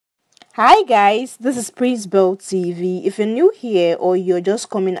Hi guys, this is Prince Bell TV. If you're new here or you're just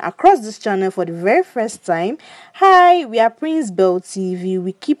coming across this channel for the very first time, hi, we are Prince Bell TV.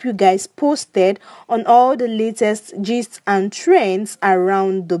 We keep you guys posted on all the latest gists and trends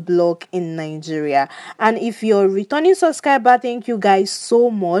around the block in Nigeria. And if you're a returning subscriber, thank you guys so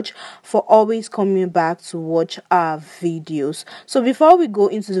much for always coming back to watch our videos. So before we go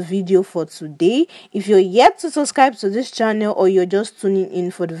into the video for today, if you're yet to subscribe to this channel or you're just tuning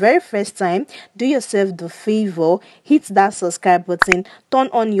in for the very first time, do yourself the favor, hit that subscribe button, turn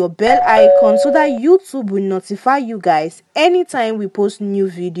on your bell icon so that YouTube will notify you guys anytime we post new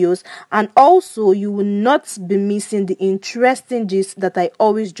videos, and also you will not be missing the interesting gist that I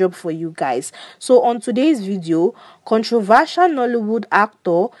always drop for you guys. So on today's video, controversial Nollywood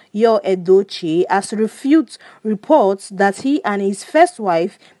actor Yul Edochie has refuted reports that he and his first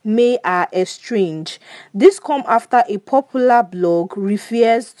wife May are estranged. This come after a popular blog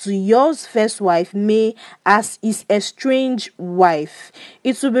refers to Yul's first wife May as his estranged wife.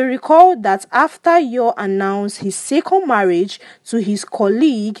 It will be recalled that after Yul announced his second marriage to his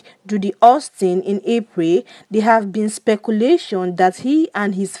colleague Judy Austin in April, there have been speculation that he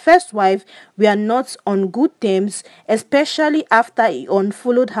and his first wife were not on good terms, especially after he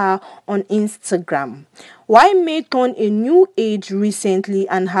unfollowed her on Instagram. While May turned a new age recently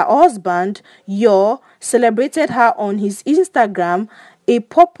and her husband, Yul, celebrated her on his Instagram, a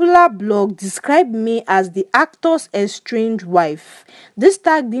popular blog described May as the actor's estranged wife. This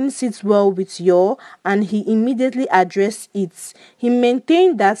tag didn't sit well with Yul and he immediately addressed it. He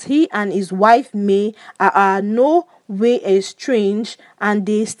maintained that he and his wife May are no way estranged and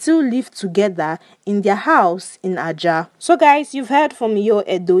they still live together in their house in Aja. So guys, you've heard from Yul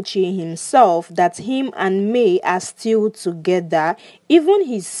Edochie himself that him and May are still together. Even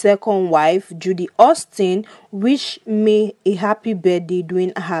his second wife, Judy Austin, wished May a happy birthday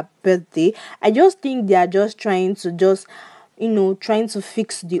during her birthday. I just think they are just trying to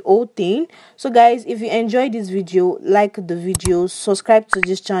fix the whole thing. So guys, if you enjoyed this video, like the video, subscribe to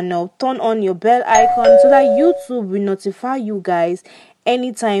this channel, turn on your bell icon so that YouTube will notify you guys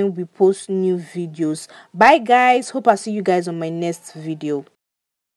anytime we post new videos. Bye guys, hope I see you guys on my next video.